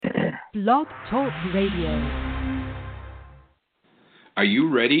Blog Talk Radio. Are you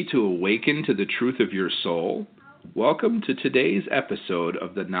ready to awaken to the truth of your soul? Welcome to today's episode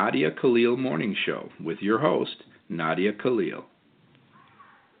of the Nadia Khalil Morning Show with your host, Nadia Khalil.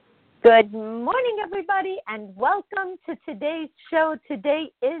 Good morning, everybody, and welcome to today's show.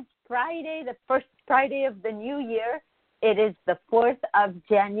 Today is Friday, the first Friday of the new year. It is the 4th of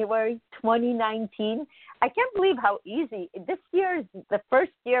January, 2019. I can't believe how easy. This year is the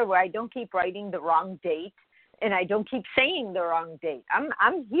first year where I don't keep writing the wrong date, and I don't keep saying the wrong date.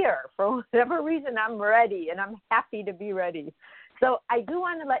 I'm here. For whatever reason, I'm ready, and I'm happy to be ready. So I do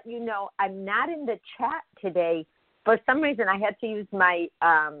want to let you know I'm not in the chat today. For some reason, I had to use my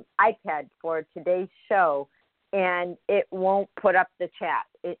iPad for today's show, and it won't put up the chat.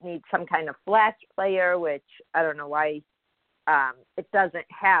 It needs some kind of flash player, which I don't know why it doesn't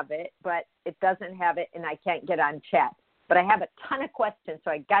have it, but it doesn't have it, and I can't get on chat. But I have a ton of questions,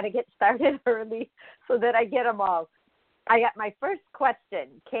 so I got to get started early so that I get them all. I got my first question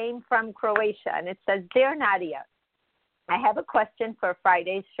came from Croatia, and it says, Dear Nadia, I have a question for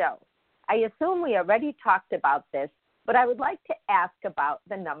Friday's show. I assume we already talked about this, but I would like to ask about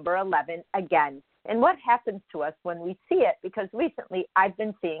the number 11 again and what happens to us when we see it, because recently I've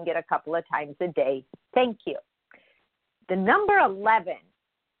been seeing it a couple of times a day. Thank you. The number 11,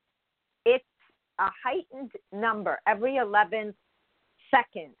 it's a heightened number. Every 11th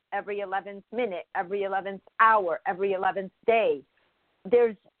second, every 11th minute, every 11th hour, every 11th day,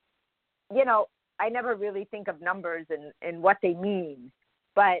 there's, I never really think of numbers and what they mean,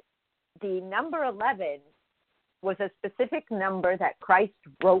 but the number 11 was a specific number that Christ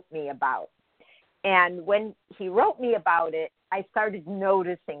wrote me about. And when he wrote me about it, I started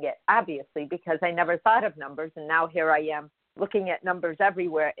noticing it, obviously, because I never thought of numbers. And now here I am looking at numbers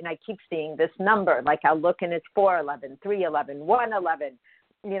everywhere, and I keep seeing this number. Like I'll look and it's 411, 311, 111,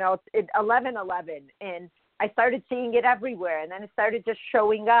 1111. And I started seeing it everywhere. And then it started just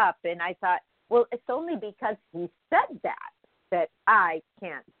showing up. And I thought, well, it's only because he said that I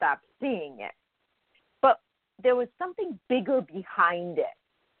can't stop seeing it. But there was something bigger behind it.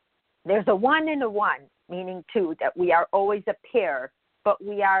 There's a 1 and a 1, meaning two, that we are always a pair, but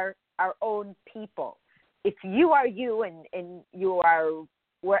we are our own people. If you are you and you are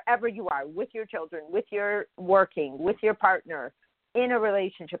wherever you are, with your children, with your working, with your partner, in a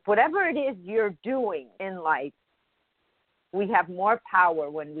relationship, whatever it is you're doing in life, we have more power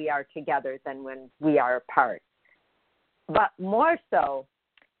when we are together than when we are apart. But more so,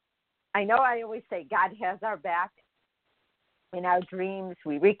 I know I always say God has our back. In our dreams,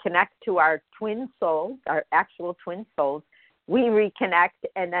 we reconnect to our twin souls, our actual twin souls. We reconnect,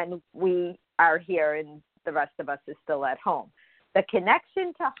 and then we are here, and the rest of us is still at home. The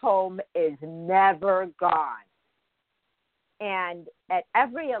connection to home is never gone. And at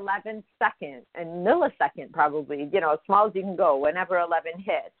every 11th second, and millisecond probably, as small as you can go, whenever 11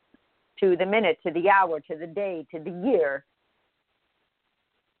 hits, to the minute, to the hour, to the day, to the year,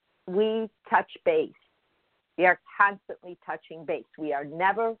 we touch base. We are constantly touching base. We are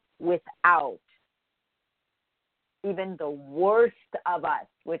never without even the worst of us,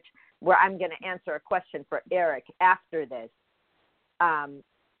 where I'm going to answer a question for Eric after this. And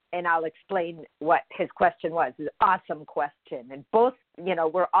I'll explain what his question was. It's an awesome question. And both,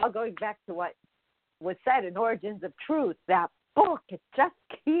 we're all going back to what was said in Origins of Truth. That book, it just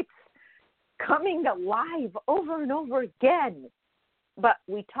keeps coming alive over and over again. But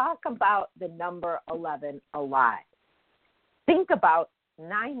we talk about the number 11 a lot. Think about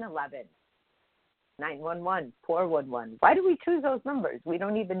 911, 911, 411. Why do we choose those numbers? We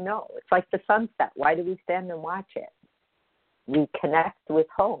don't even know. It's like the sunset. Why do we stand and watch it? We connect with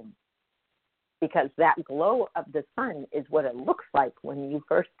home, because that glow of the sun is what it looks like when you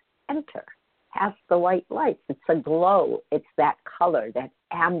first enter. Has the white lights. It's a glow. It's that color, that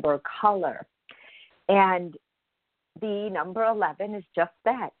amber color. And the number 11 is just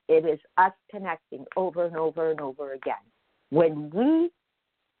that. It is us connecting over and over and over again. When we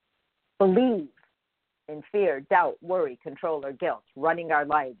believe in fear, doubt, worry, control, or guilt, running our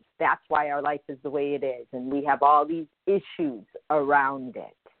lives, that's why our life is the way it is. And we have all these issues around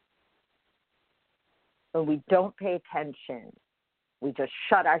it. When we don't pay attention, we just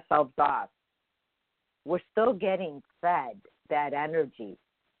shut ourselves off. We're still getting fed that energy,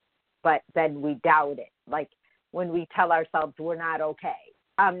 but then we doubt it. Like, when we tell ourselves we're not okay,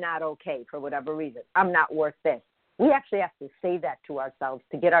 I'm not okay for whatever reason, I'm not worth this. We actually have to say that to ourselves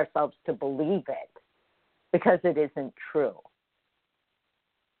to get ourselves to believe it, because it isn't true.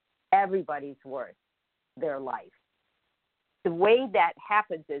 Everybody's worth their life. The way that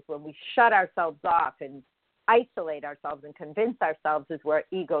happens is when we shut ourselves off and isolate ourselves and convince ourselves is where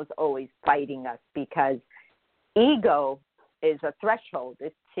ego's always fighting us, because ego is a threshold.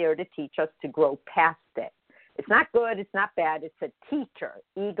 It's here to teach us to grow past it. It's not good, it's not bad, it's a teacher.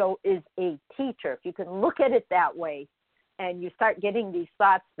 Ego is a teacher. If you can look at it that way, and you start getting these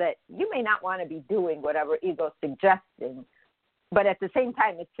thoughts that you may not want to be doing whatever ego's suggesting, but at the same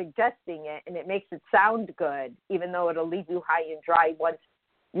time it's suggesting it, and it makes it sound good, even though it'll leave you high and dry once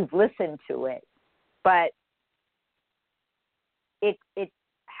you've listened to it. But it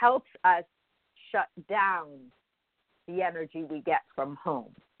helps us shut down the energy we get from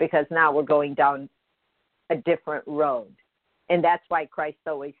home, because now we're going down a different road. And that's why Christ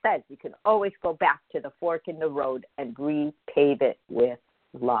always says you can always go back to the fork in the road and repave it with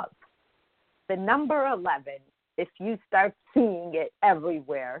love. The number 11, if you start seeing it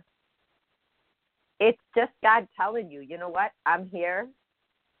everywhere, it's just God telling you, you know what, I'm here.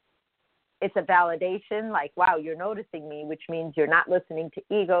 It's a validation, like, wow, you're noticing me, which means you're not listening to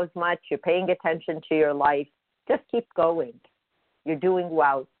ego as much. You're paying attention to your life. Just keep going. You're doing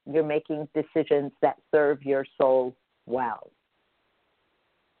well. You're making decisions that serve your soul well.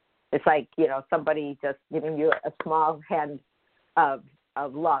 It's like, somebody just giving you a small hand of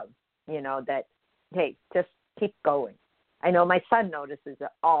love, that, hey, just keep going. I know my son notices it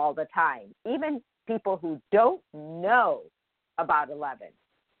all the time. Even people who don't know about 11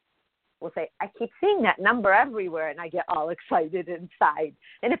 will say, I keep seeing that number everywhere, and I get all excited inside.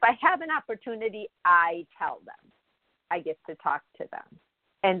 And if I have an opportunity, I tell them. I get to talk to them.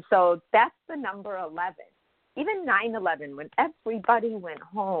 And so that's the number 11. Even 9/11, when everybody went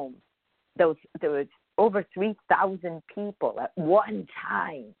home, there was over 3,000 people at one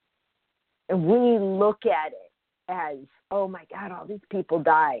time. And we look at it as, oh, my God, all these people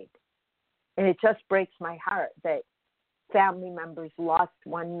died. And it just breaks my heart that family members lost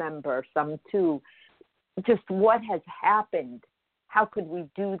one member, some two. Just what has happened? How could we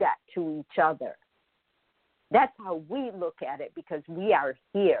do that to each other? That's how we look at it, because we are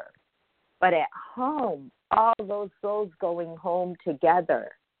here. But at home, all those souls going home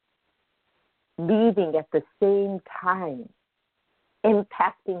together, leaving at the same time,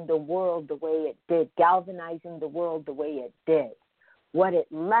 impacting the world the way it did, galvanizing the world the way it did. What it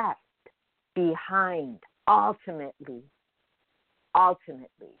left behind ultimately,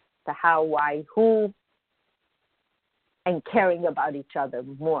 the how, why, who, and caring about each other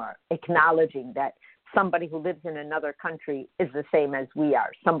more, acknowledging that somebody who lives in another country is the same as we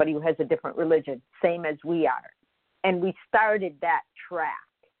are. Somebody who has a different religion, same as we are. And we started that track.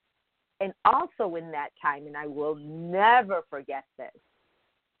 And also in that time, and I will never forget this,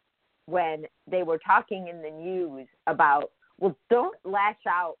 when they were talking in the news about, well, don't lash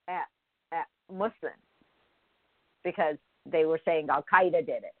out at Muslims, because they were saying Al-Qaeda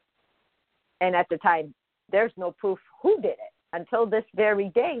did it. And at the time, there's no proof who did it. Until this very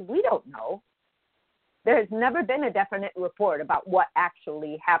day, we don't know. There has never been a definite report about what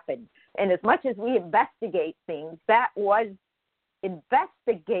actually happened. And as much as we investigate things, that was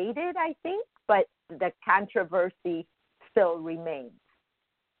investigated, I think, but the controversy still remains.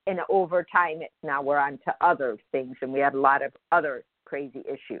 And over time, now we're on to other things, and we had a lot of other crazy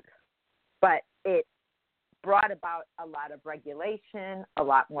issues. But it brought about a lot of regulation, a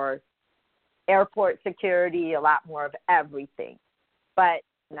lot more airport security, a lot more of everything. But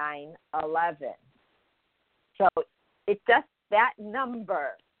 9/11. So it's just that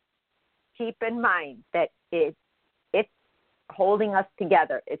number. Keep in mind that it's holding us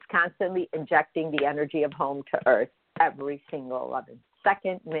together. It's constantly injecting the energy of home to earth every single 11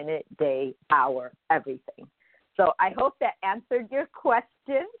 second, minute, day, hour, everything. So I hope that answered your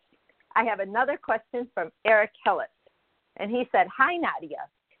question. I have another question from Eric Hillis. And he said, hi, Nadia.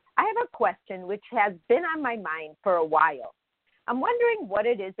 I have a question which has been on my mind for a while. I'm wondering what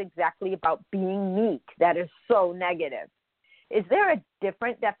it is exactly about being meek that is so negative. Is there a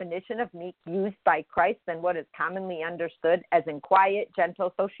different definition of meek used by Christ than what is commonly understood as in quiet,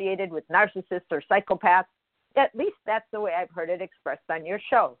 gentle, associated with narcissists or psychopaths? At least that's the way I've heard it expressed on your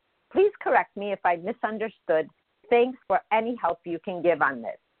show. Please correct me if I misunderstood. Thanks for any help you can give on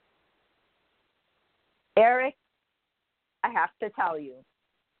this. Eric, I have to tell you,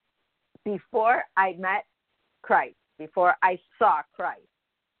 before I met Christ, before I saw Christ,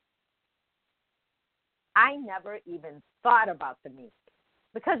 I never even thought about the meek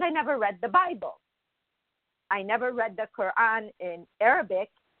because I never read the Bible. I never read the Quran in Arabic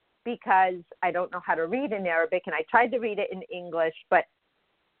because I don't know how to read in Arabic, and I tried to read it in English, but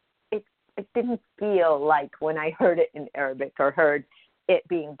it didn't feel like when I heard it in Arabic or heard it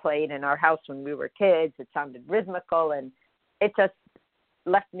being played in our house when we were kids, it sounded rhythmical, and it just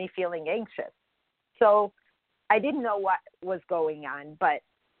left me feeling anxious. So I didn't know what was going on, but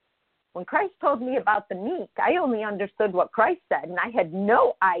when Christ told me about the meek, I only understood what Christ said, and I had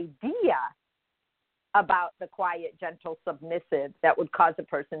no idea about the quiet, gentle, submissive that would cause a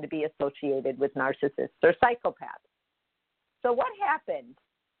person to be associated with narcissists or psychopaths. So what happened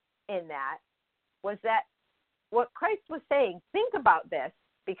in that was that what Christ was saying, think about this,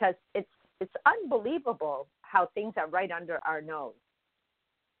 because it's unbelievable how things are right under our nose.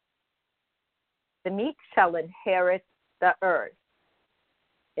 The meek shall inherit the earth.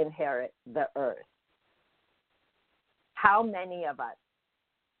 Inherit the earth. How many of us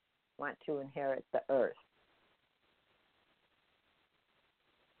want to inherit the earth?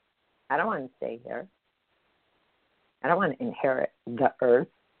 I don't want to stay here. I don't want to inherit the earth.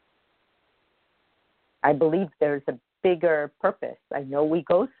 I believe there's a bigger purpose. I know we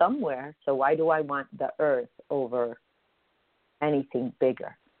go somewhere, so why do I want the earth over anything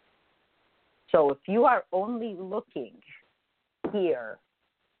bigger? So if you are only looking here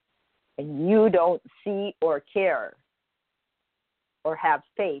and you don't see or care or have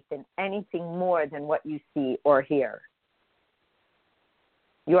faith in anything more than what you see or hear,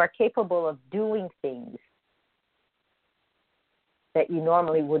 you are capable of doing things that you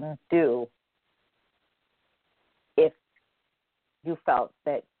normally wouldn't do if you felt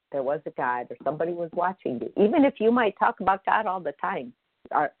that there was a God or somebody was watching you. Even if you might talk about God all the time,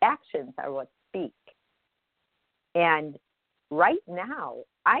 our actions are what speak. And right now,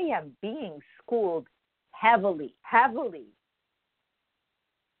 I am being schooled heavily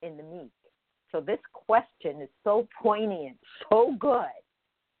in the meek. So this question is so poignant, so good.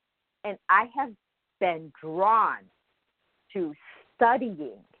 And I have been drawn to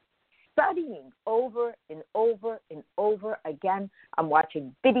studying over and over and over again. I'm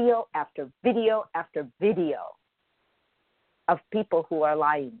watching video after video after video of people who are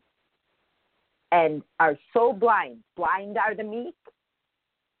lying and are so blind. Blind are the meek,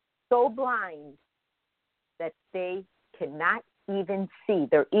 so blind that they cannot even see.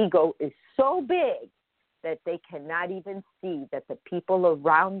 Their ego is so big that they cannot even see that the people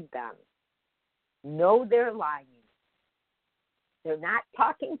around them know they're lying. They're not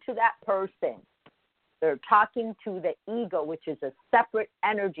talking to that person. They're talking to the ego, which is a separate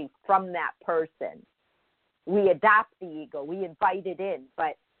energy from that person. We adopt the ego. We invite it in,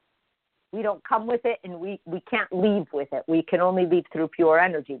 but we don't come with it, and we can't leave with it. We can only leave through pure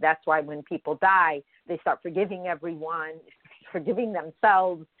energy. That's why when people die, they start forgiving everyone, forgiving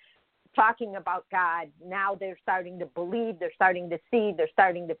themselves, talking about God. Now they're starting to believe, they're starting to see, they're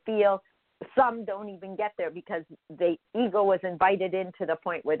starting to feel. Some don't even get there because the ego was invited in to the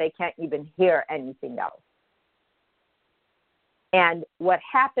point where they can't even hear anything else. And what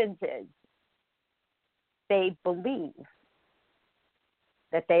happens is they believe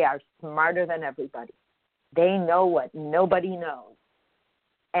that they are smarter than everybody. They know what nobody knows.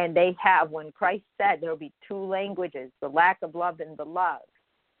 And they have, when Christ said there will be two languages, the lack of love and the love.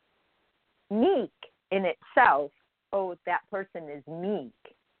 Meek in itself, oh, that person is meek.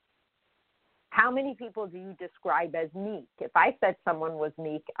 How many people do you describe as meek? If I said someone was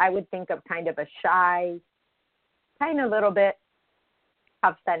meek, I would think of kind of a shy, kind of little bit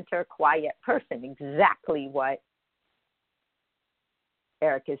off-center, quiet person, exactly what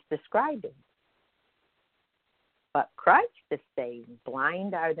Eric is describing. But Christ is saying,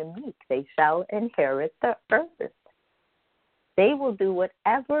 blind are the meek. They shall inherit the earth. They will do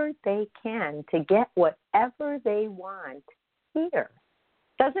whatever they can to get whatever they want here.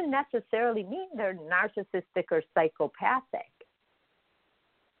 Doesn't necessarily mean they're narcissistic or psychopathic.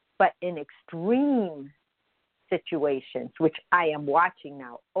 But in extreme situations, which I am watching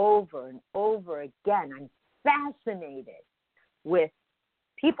now over and over again, I'm fascinated with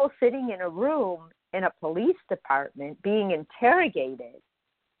people sitting in a room in a police department being interrogated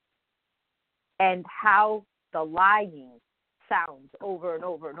and how the lying sounds over and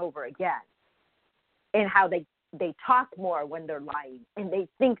over and over again, and how they talk more when they're lying, and they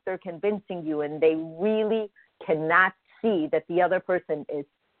think they're convincing you, and they really cannot see that the other person is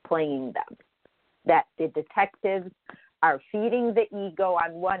playing them, that the detectives are feeding the ego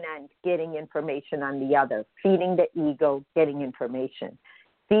on one end, getting information on the other, feeding the ego, getting information.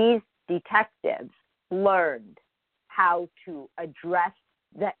 These detectives learned how to address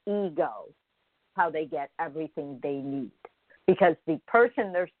the ego, how they get everything they need. Because the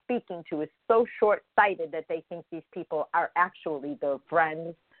person they're speaking to is so short-sighted that they think these people are actually their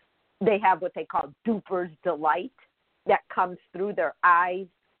friends. They have what they call duper's delight that comes through their eyes,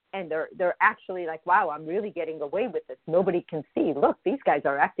 and they're actually like, wow, I'm really getting away with this. Nobody can see. Look, these guys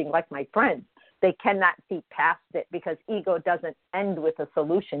are acting like my friends. They cannot see past it because ego doesn't end with a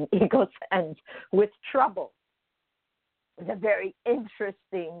solution. Ego ends with trouble. is a very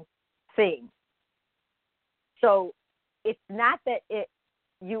interesting thing. So it's not that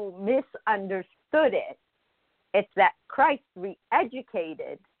you misunderstood it. It's that Christ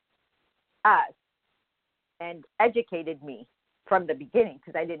re-educated us and educated me from the beginning,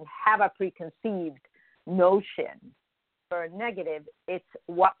 because I didn't have a preconceived notion for a negative. It's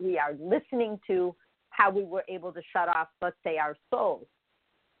what we are listening to, how we were able to shut off, let's say, our souls,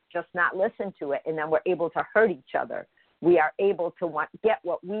 just not listen to it, and then we're able to hurt each other. We are able to get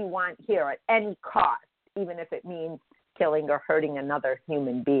what we want here at any cost, even if it means killing or hurting another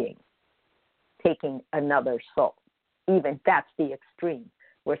human being, taking another soul. Even that's the extreme,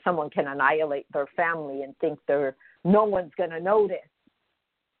 where someone can annihilate their family and think no one's going to notice,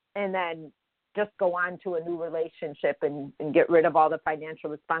 and then just go on to a new relationship and get rid of all the financial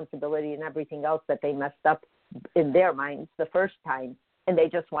responsibility and everything else that they messed up in their minds the first time, and they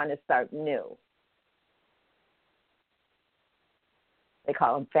just want to start new. They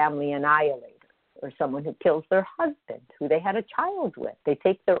call them family annihilators, or someone who kills their husband, who they had a child with. They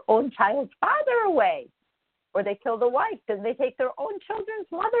take their own child's father away, or they kill the wife and they take their own children's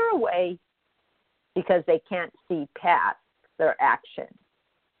mother away because they can't see past their actions.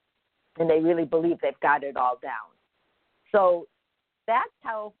 And they really believe they've got it all down. So that's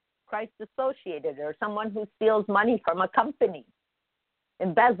how Christ associated it, or someone who steals money from a company,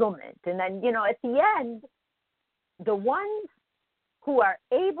 embezzlement. And then, at the end, the ones who are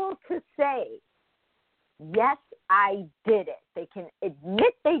able to say, yes, I did it. They can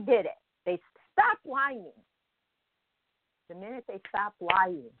admit they did it. They stop lying. The minute they stop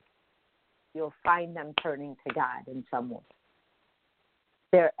lying, you'll find them turning to God in some way.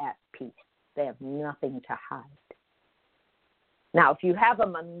 They're at peace. They have nothing to hide. Now, if you have a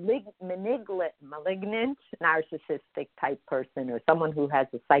malignant, narcissistic type person, or someone who has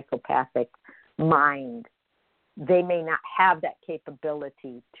a psychopathic mind, they may not have that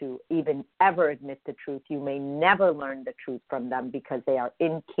capability to even ever admit the truth. You may never learn the truth from them because they are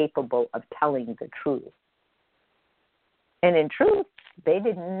incapable of telling the truth. And in truth, they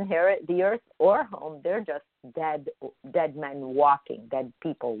didn't inherit the earth or home. They're just dead men walking, dead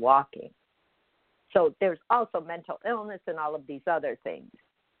people walking. So there's also mental illness and all of these other things.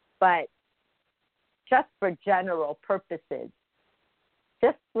 But just for general purposes,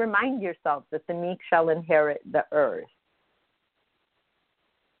 just remind yourself that the meek shall inherit the earth.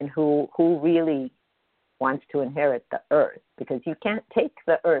 And who really wants to inherit the earth? Because you can't take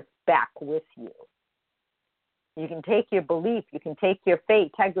the earth back with you. You can take your belief, you can take your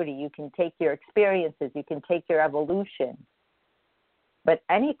faith, integrity, you can take your experiences, you can take your evolution. But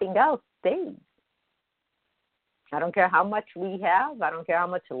anything else stays. I don't care how much we have. I don't care how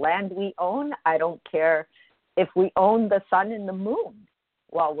much land we own. I don't care if we own the sun and the moon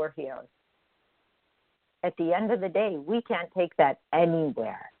while we're here. At the end of the day, we can't take that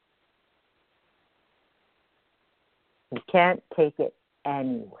anywhere. We can't take it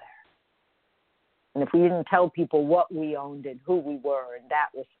anywhere. And if we didn't tell people what we owned and who we were in that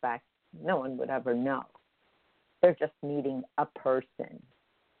respect, no one would ever know. They're just meeting a person.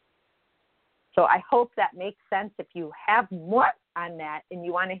 So I hope that makes sense. If you have more on that and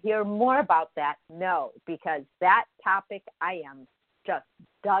you want to hear more about that, no, because that topic, I am just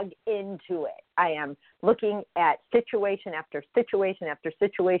dug into it. I am looking at situation after situation after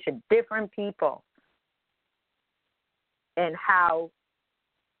situation, different people, and how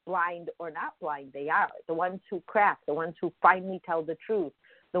blind or not blind they are. The ones who crack, the ones who finally tell the truth,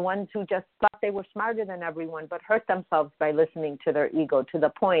 the ones who just thought they were smarter than everyone but hurt themselves by listening to their ego to the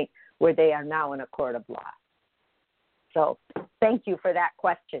point where they are now in a court of law. So thank you for that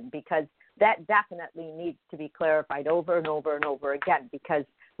question, because that definitely needs to be clarified over and over and over again, because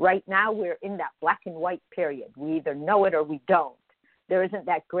right now we're in that black and white period. We either know it or we don't. There isn't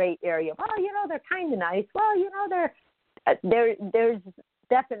that gray area. Well, they're kind of nice. Well, there's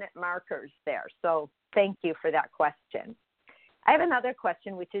definite markers there. So thank you for that question. I have another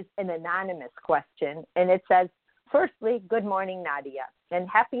question, which is an anonymous question, and it says, firstly, good morning, Nadia, and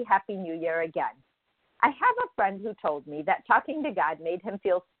happy New Year again. I have a friend who told me that talking to God made him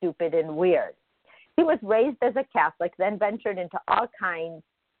feel stupid and weird. He was raised as a Catholic, then ventured into all kinds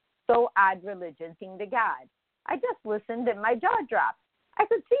so odd religions, thinking to God. I just listened and my jaw dropped. I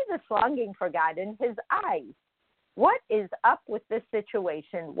could see this longing for God in his eyes. What is up with this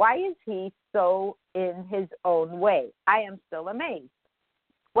situation? Why is he so in his own way? I am still amazed.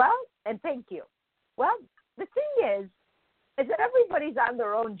 Well, and thank you. Well, the thing is that everybody's on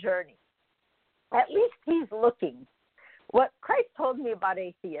their own journey. At least he's looking. What Christ told me about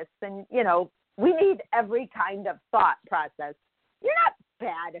atheists, and, we need every kind of thought process. You're not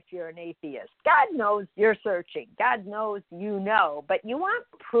bad if you're an atheist. God knows you're searching. God knows you know, but you want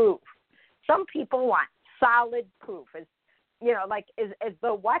proof. Some people want solid proof. As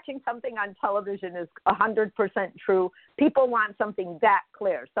though watching something on television is 100% true. People want something that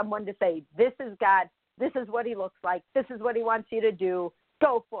clear. Someone to say, this is God, this is what he looks like, this is what he wants you to do,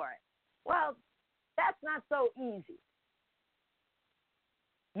 go for it. Well, that's not so easy.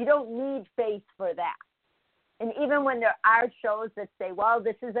 You don't need faith for that. And even when there are shows that say, well,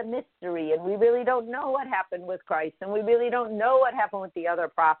 this is a mystery and we really don't know what happened with Christ and we really don't know what happened with the other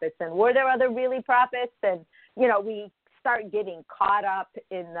prophets and were there other really prophets? And, we start getting caught up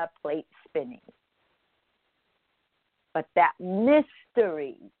in the plate spinning. But that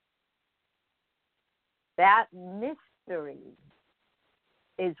mystery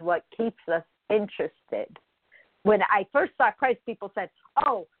is what keeps us interested. When I first saw Christ, people said,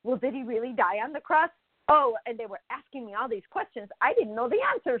 oh, well, did he really die on the cross? Oh, and they were asking me all these questions I didn't know the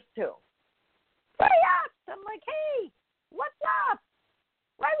answers to. So I asked. I'm like, hey, what's up?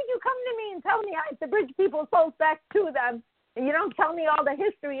 Why would you come to me and tell me I have to bridge people's souls back to them, and you don't tell me all the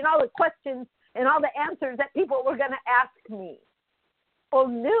history and all the questions and all the answers that people were going to ask me? Well,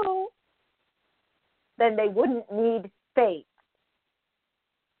 knew, then they wouldn't need faith.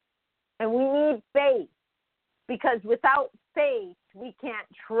 And we need faith because without faith, we can't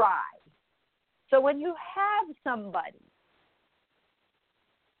try. So when you have somebody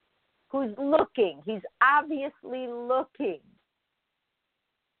who's looking, he's obviously looking,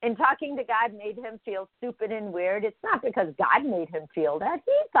 and talking to God made him feel stupid and weird, it's not because God made him feel that.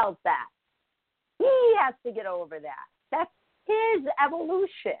 He felt that. He has to get over that. That's his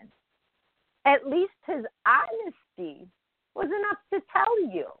evolution. At least his honesty was enough to tell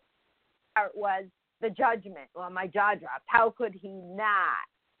you. It was the judgment. Well, my jaw dropped. How could he not?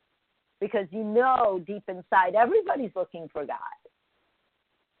 Because deep inside, everybody's looking for God.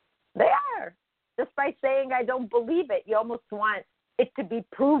 They are. Just by saying I don't believe it, you almost want it to be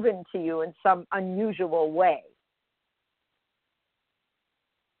proven to you in some unusual way.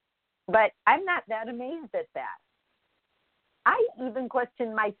 But I'm not that amazed at that. I even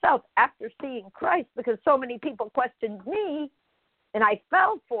questioned myself after seeing Christ because so many people questioned me, and I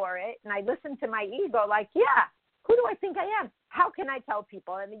fell for it, and I listened to my ego like, yeah, who do I think I am? How can I tell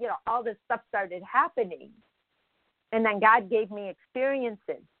people? And, all this stuff started happening. And then God gave me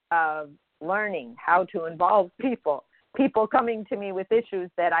experiences of learning how to involve people coming to me with issues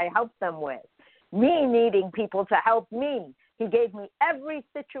that I helped them with, me needing people to help me. He gave me every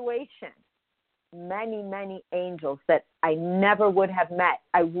situation, many, many angels that I never would have met.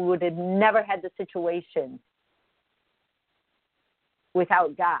 I would have never had the situation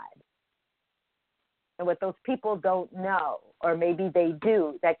without God. And what those people don't know, or maybe they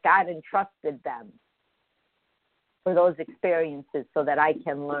do, that God entrusted them for those experiences so that I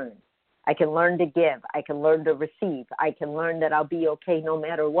can learn. I can learn to give. I can learn to receive. I can learn that I'll be okay no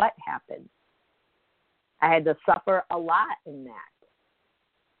matter what happens. I had to suffer a lot in that.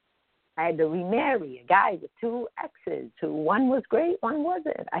 I had to remarry a guy with 2 exes who one was great, one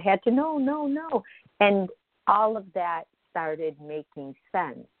wasn't. I had to know. And all of that started making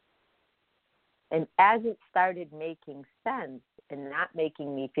sense. And as it started making sense and not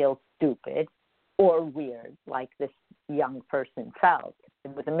making me feel stupid or weird like this young person felt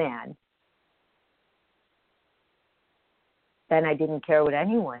with a man, then I didn't care what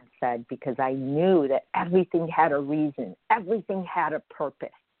anyone said because I knew that everything had a reason. Everything had a purpose.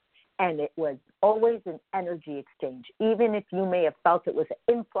 And it was always an energy exchange. Even if you may have felt it was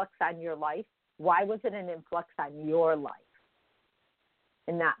an influx on your life, why was it an influx on your life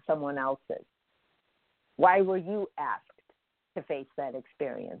and not someone else's? Why were you asked to face that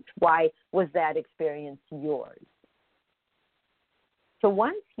experience? Why was that experience yours? So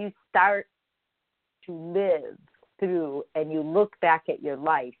once you start to live through and you look back at your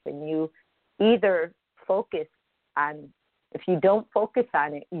life and you either focus on, if you don't focus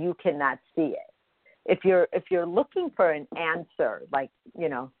on it, you cannot see it. If you're looking for an answer, like,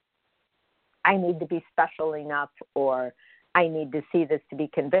 I need to be special enough or I need to see this to be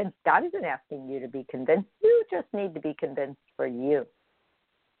convinced, God isn't asking you to be convinced. You just need to be convinced for you.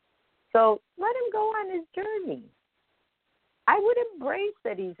 So let him go on his journey. I would embrace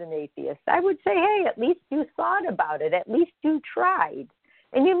that he's an atheist. I would say, hey, at least you thought about it. At least you tried.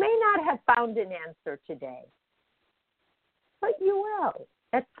 And you may not have found an answer today, but you will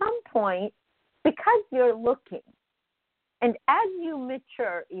at some point because you're looking. And as you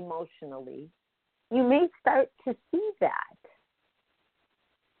mature emotionally, you may start to see that.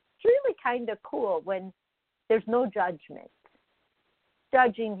 It's really kind of cool when there's no judgment.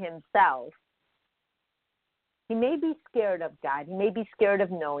 Judging himself, He may be scared of God. He may be scared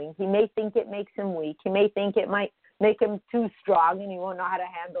of knowing. He may think it makes him weak. He may think it might make him too strong and he won't know how to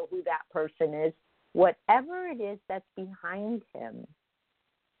handle who that person is. Whatever it is that's behind him,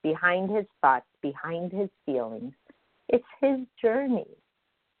 behind his thoughts, behind his feelings, it's his journey,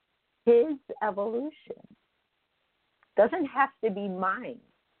 his evolution. It doesn't have to be mine.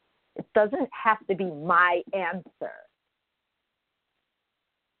 It doesn't have to be my answer.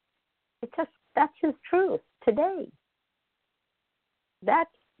 That's his truth today.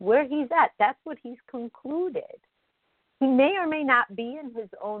 That's where he's at. That's what he's concluded. He may or may not be in his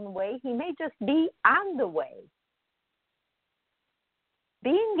own way. He may just be on the way.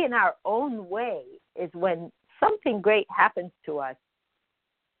 Being in our own way is when something great happens to us,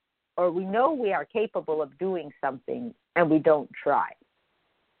 or we know we are capable of doing something and we don't try.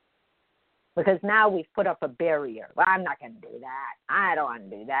 Because now we've put up a barrier. Well, I'm not going to do that. I don't want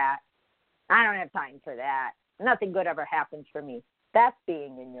to do that. I don't have time for that. Nothing good ever happens for me. That's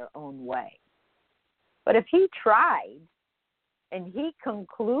being in your own way. But if he tried and he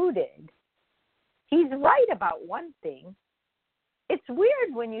concluded, he's right about one thing. It's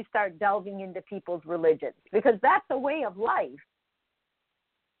weird when you start delving into people's religions because that's a way of life.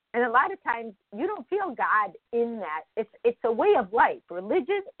 And a lot of times you don't feel God in that. It's a way of life.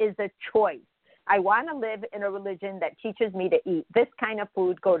 Religion is a choice. I want to live in a religion that teaches me to eat this kind of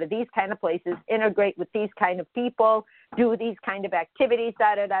food, go to these kind of places, integrate with these kind of people, do these kind of activities,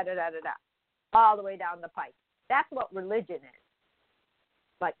 all the way down the pipe. That's what religion is.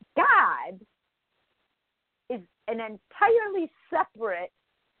 But God is an entirely separate,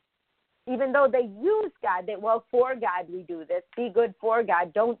 even though they use God, for God we do this, be good for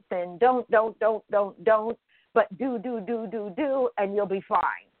God, don't sin, don't, but do, and you'll be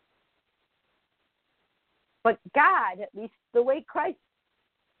fine. But God, at least the way Christ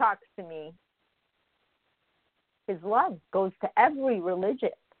talks to me, his love goes to every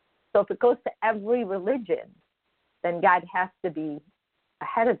religion. So if it goes to every religion, then God has to be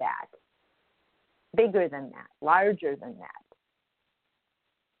ahead of that, bigger than that, larger than that.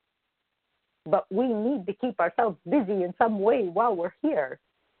 But we need to keep ourselves busy in some way while we're here.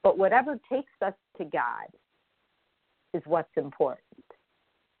 But whatever takes us to God is what's important.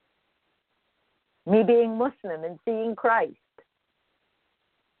 Me being Muslim and seeing Christ.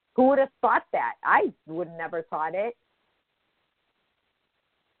 Who would have thought that? I would have never thought it.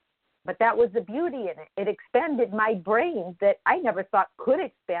 But that was the beauty in it. It expanded my brain that I never thought could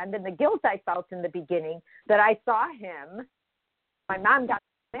expand. And the guilt I felt in the beginning that I saw him, my mom got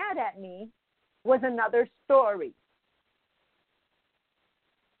mad at me, was another story.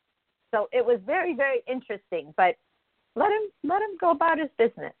 So it was very, very interesting. But let him go about his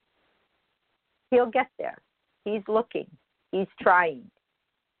business. He'll get there. He's looking. He's trying.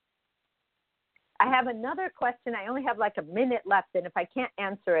 I have another question. I only have like a minute left, and if I can't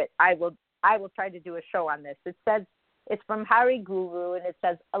answer it, I will try to do a show on this. It says, it's from Hari Guru, and it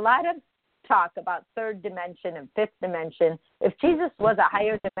says, a lot of talk about third dimension and fifth dimension. If Jesus was a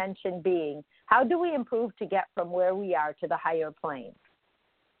higher dimension being, how do we improve to get from where we are to the higher plane?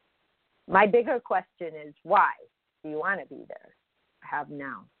 My bigger question is, why do you want to be there? I have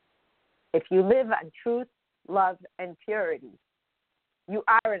now. If you live on truth, love, and purity, you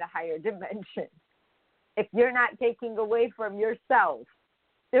are in a higher dimension. If you're not taking away from yourself,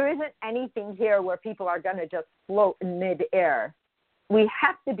 there isn't anything here where people are going to just float in midair. We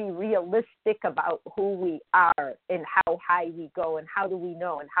have to be realistic about who we are and how high we go and how do we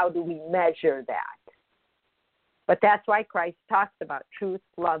know and how do we measure that. But that's why Christ talks about truth,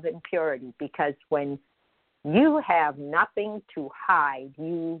 love, and purity, because when you have nothing to hide,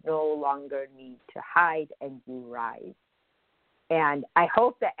 you no longer need to hide, and you rise. And I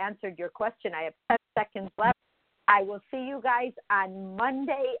hope that answered your question. I have 10 seconds left. I will see you guys on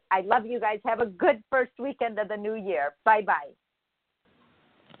Monday. I love you guys. Have a good first weekend of the new year. Bye-bye.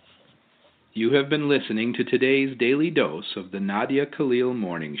 You have been listening to today's daily dose of the Nadia Khalil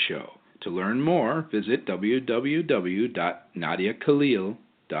Morning Show. To learn more, visit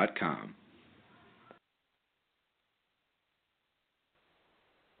www.nadiakhalil.com.